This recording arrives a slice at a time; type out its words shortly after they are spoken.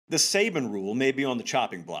The Saban rule may be on the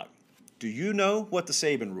chopping block. Do you know what the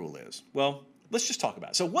Saban rule is? Well, let's just talk about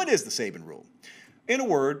it. So what is the Saban rule? In a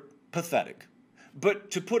word, pathetic.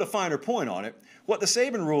 But to put a finer point on it, what the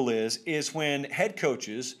Saban rule is when head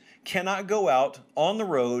coaches cannot go out on the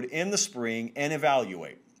road in the spring and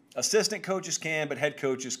evaluate. Assistant coaches can, but head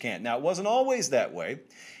coaches can't. Now, it wasn't always that way,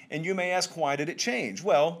 and you may ask, why did it change?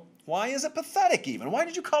 Well, why is it pathetic even? Why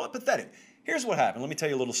did you call it pathetic? Here's what happened. Let me tell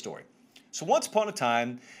you a little story. So once upon a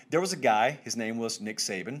time, there was a guy, his name was Nick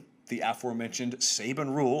Saban. The aforementioned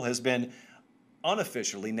Saban rule has been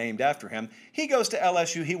unofficially named after him. He goes to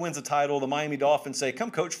LSU, he wins a title, the Miami Dolphins say,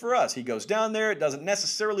 come coach for us. He goes down there, it doesn't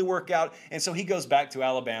necessarily work out, and so he goes back to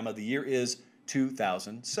Alabama. The year is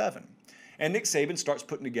 2007. And Nick Saban starts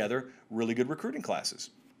putting together really good recruiting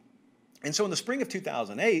classes. And so in the spring of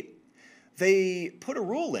 2008, they put a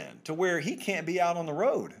rule in to where he can't be out on the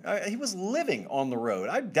road. He was living on the road.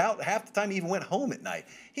 I doubt half the time he even went home at night.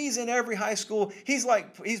 He's in every high school. He's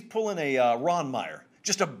pulling a Ron Meyer,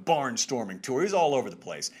 just a barnstorming tour. He's all over the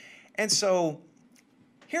place. And so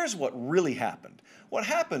here's what really happened. What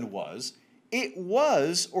happened was, it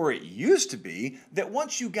used to be, that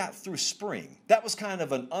once you got through spring, that was kind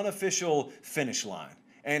of an unofficial finish line.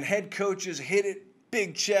 And head coaches hit it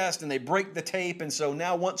big chest and they break the tape. And so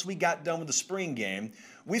now once we got done with the spring game,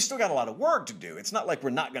 we've still got a lot of work to do. It's not like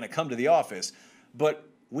we're not going to come to the office, but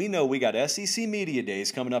we know we got SEC Media Days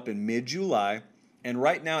coming up in mid-July, and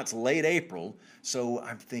right now it's late April. So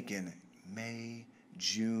I'm thinking May,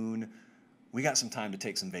 June, we got some time to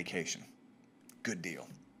take some vacation. Good deal.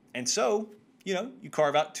 And so, you know, you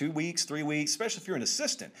carve out 2 weeks, 3 weeks, especially if you're an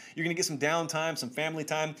assistant. You're going to get some downtime, some family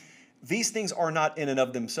time. These things are not in and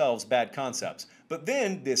of themselves bad concepts. But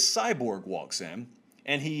then this cyborg walks in,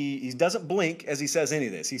 and he doesn't blink as he says any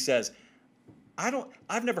of this. He says,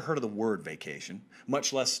 I've never heard of the word vacation,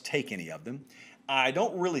 much less take any of them. I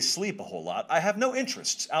don't really sleep a whole lot. I have no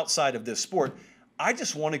interests outside of this sport. I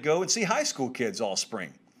just want to go and see high school kids all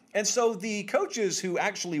spring. And so the coaches who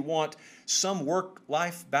actually want some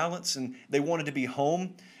work-life balance and they wanted to be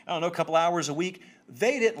home, I don't know, a couple hours a week,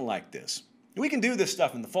 they didn't like this. We can do this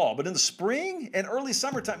stuff in the fall, but in the spring and early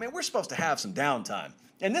summertime, man, we're supposed to have some downtime.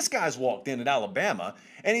 And this guy's walked in at Alabama,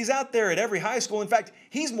 and he's out there at every high school. In fact,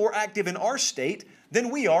 he's more active in our state than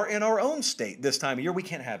we are in our own state this time of year. We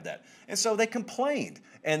can't have that. And so they complained,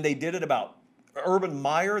 and they did it about Urban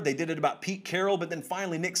Meyer. They did it about Pete Carroll, but then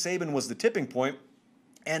finally Nick Saban was the tipping point,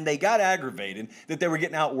 and they got aggravated that they were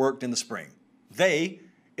getting outworked in the spring. They,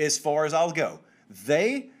 as far as I'll go,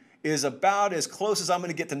 they is about as close as I'm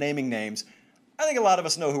going to get to naming names. I think a lot of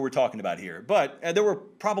us know who we're talking about here, but there were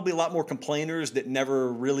probably a lot more complainers that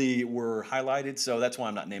never really were highlighted, so that's why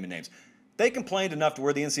I'm not naming names. They complained enough to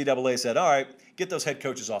where the NCAA said, all right, get those head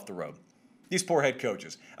coaches off the road. These poor head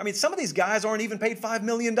coaches. I mean, some of these guys aren't even paid $5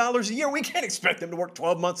 million a year. We can't expect them to work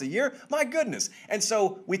 12 months a year. My goodness. And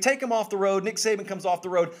so we take them off the road. Nick Saban comes off the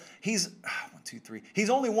road. He's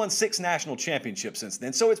only won 6 national championships since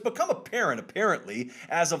then. So it's become apparent, apparently,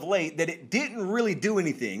 as of late, that it didn't really do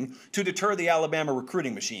anything to deter the Alabama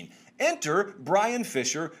recruiting machine. Enter Brian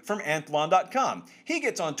Fisher from Athlon.com. He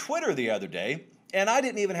gets on Twitter the other day, and I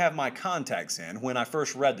didn't even have my contacts in when I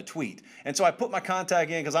first read the tweet. And so I put my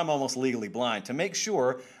contact in because I'm almost legally blind to make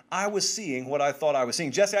sure I was seeing what I thought I was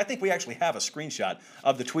seeing. Jesse, I think we actually have a screenshot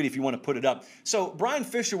of the tweet if you want to put it up. So Brian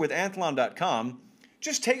Fisher with Athlon.com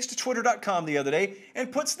just takes to Twitter.com the other day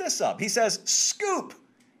and puts this up. He says, "Scoop!"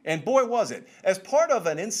 And boy, was it. As part of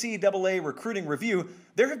an NCAA recruiting review,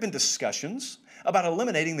 there have been discussions about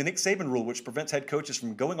eliminating the Nick Saban rule, which prevents head coaches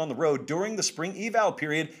from going on the road during the spring eval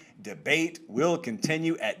period. Debate will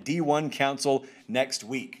continue at D1 Council next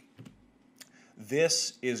week.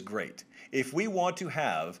 This is great. If we want to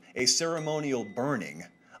have a ceremonial burning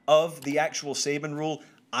of the actual Saban rule,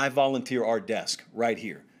 I volunteer our desk right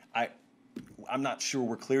here. I'm not sure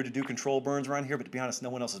we're clear to do control burns around here, but to be honest, no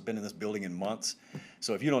one else has been in this building in months.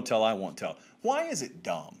 So if you don't tell, I won't tell. Why is it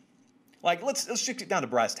dumb? Like, let's shift it down to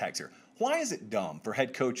brass tacks here. Why is it dumb for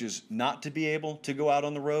head coaches not to be able to go out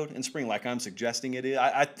on the road in spring like I'm suggesting it is?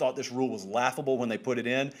 I thought this rule was laughable when they put it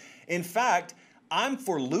in. In fact, I'm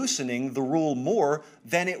for loosening the rule more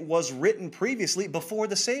than it was written previously before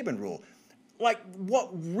the Saban rule. Like,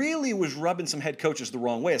 what really was rubbing some head coaches the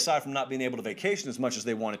wrong way, aside from not being able to vacation as much as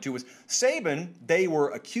they wanted to, was Saban, they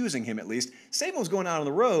were accusing him at least, Saban was going out on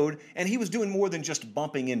the road, and he was doing more than just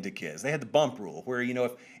bumping into kids. They had the bump rule, where, you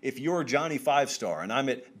know, if you're Johnny Five Star, and I'm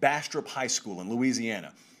at Bastrop High School in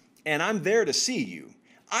Louisiana, and I'm there to see you,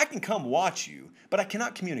 I can come watch you, but I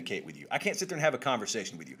cannot communicate with you. I can't sit there and have a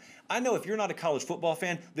conversation with you. I know if you're not a college football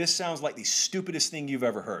fan, this sounds like the stupidest thing you've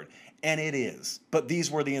ever heard. And it is. But these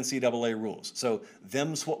were the NCAA rules. So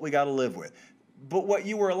them's what we got to live with. But what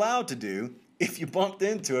you were allowed to do, if you bumped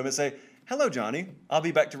into him and say, hello, Johnny, I'll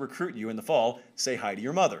be back to recruit you in the fall. Say hi to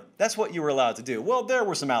your mother. That's what you were allowed to do. Well, there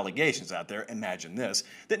were some allegations out there, imagine this,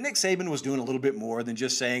 that Nick Saban was doing a little bit more than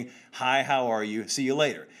just saying, hi, how are you, see you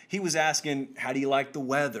later. He was asking, how do you like the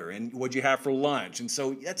weather and what'd you have for lunch? And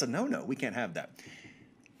so that's a no-no. We can't have that.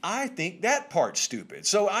 I think that part's stupid.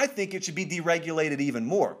 So I think it should be deregulated even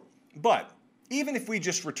more. But even if we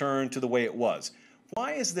just return to the way it was,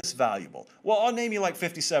 why is this valuable? Well, I'll name you like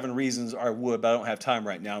 57 reasons, or I would, but I don't have time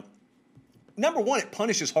right now. Number one, it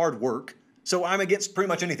punishes hard work. So I'm against pretty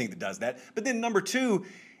much anything that does that. But then number two,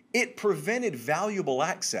 it prevented valuable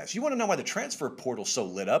access. You want to know why the transfer portal's so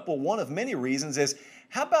lit up? Well, one of many reasons is,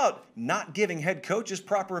 how about not giving head coaches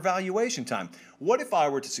proper evaluation time? What if I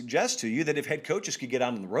were to suggest to you that if head coaches could get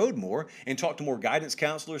out on the road more and talk to more guidance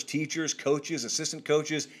counselors, teachers, coaches, assistant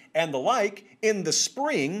coaches, and the like in the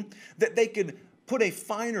spring, that they could put a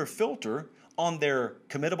finer filter on their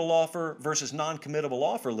committable offer versus non-committable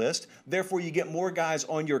offer list. Therefore, you get more guys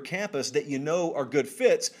on your campus that you know are good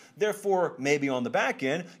fits. Therefore, maybe on the back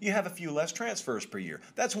end, you have a few less transfers per year.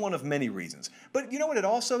 That's one of many reasons. But you know what it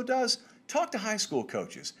also does? Talk to high school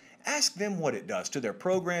coaches. Ask them what it does to their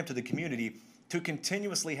program, to the community, to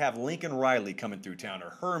continuously have Lincoln Riley coming through town, or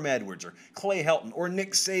Herm Edwards, or Clay Helton, or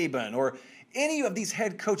Nick Saban, or any of these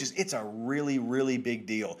head coaches. It's a really, really big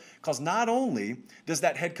deal, because not only does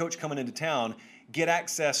that head coach coming into town get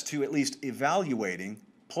access to at least evaluating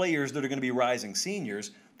players that are going to be rising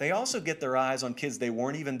seniors, they also get their eyes on kids they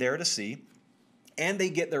weren't even there to see, and they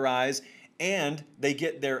get their eyes and they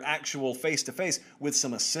get their actual face-to-face with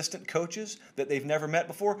some assistant coaches that they've never met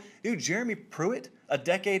before. Dude, Jeremy Pruitt, a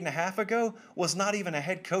decade and a half ago, was not even a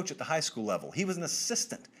head coach at the high school level. He was an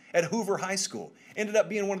assistant at Hoover High School, ended up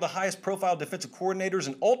being one of the highest profile defensive coordinators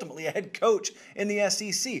and ultimately a head coach in the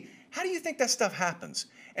SEC. How do you think that stuff happens?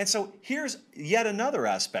 And so here's yet another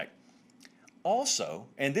aspect. Also,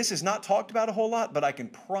 and this is not talked about a whole lot, but I can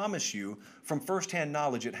promise you from firsthand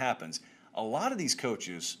knowledge it happens. A lot of these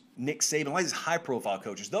coaches, Nick Saban, a lot of these high-profile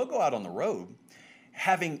coaches, they'll go out on the road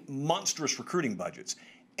having monstrous recruiting budgets,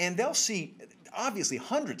 and they'll see obviously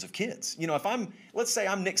hundreds of kids. You know, if let's say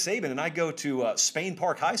I'm Nick Saban and I go to Spain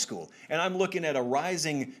Park High School and I'm looking at a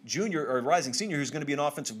rising junior or a rising senior who's going to be an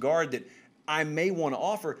offensive guard that I may want to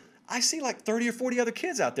offer, I see like 30 or 40 other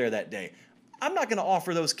kids out there that day. I'm not going to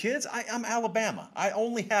offer those kids. I'm Alabama. I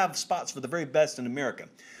only have spots for the very best in America.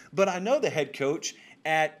 But I know the head coach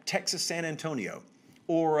at Texas San Antonio,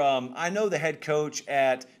 or I know the head coach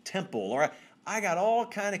at Temple, or I got all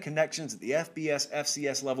kind of connections at the FBS,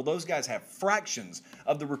 FCS level. Those guys have fractions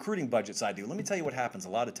of the recruiting budgets I do. Let me tell you what happens a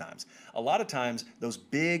lot of times. A lot of times, those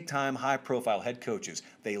big-time, high-profile head coaches,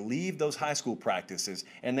 they leave those high school practices,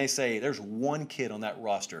 and they say, there's one kid on that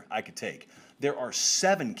roster I could take. There are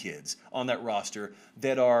 7 kids on that roster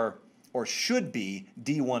that are, or should be,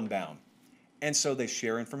 D1 bound. And so they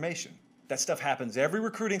share information. That stuff happens every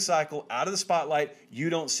recruiting cycle, out of the spotlight. You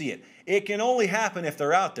don't see it. It can only happen if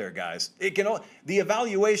they're out there, guys. The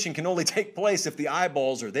evaluation can only take place if the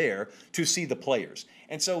eyeballs are there to see the players.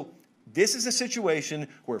 And so this is a situation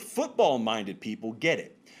where football-minded people get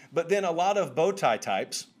it. But then a lot of bow tie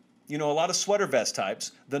types, a lot of sweater vest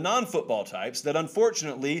types, the non-football types that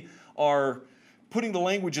unfortunately are putting the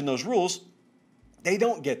language in those rules, they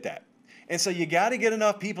don't get that. And so you got to get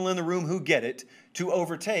enough people in the room who get it to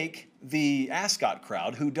overtake the ascot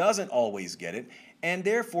crowd who doesn't always get it, and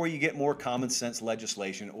therefore you get more common sense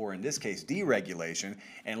legislation, or in this case, deregulation.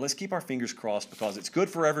 And let's keep our fingers crossed, because it's good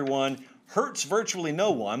for everyone, hurts virtually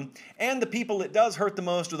no one, and the people it does hurt the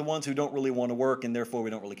most are the ones who don't really want to work, and therefore we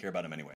don't really care about them anyway.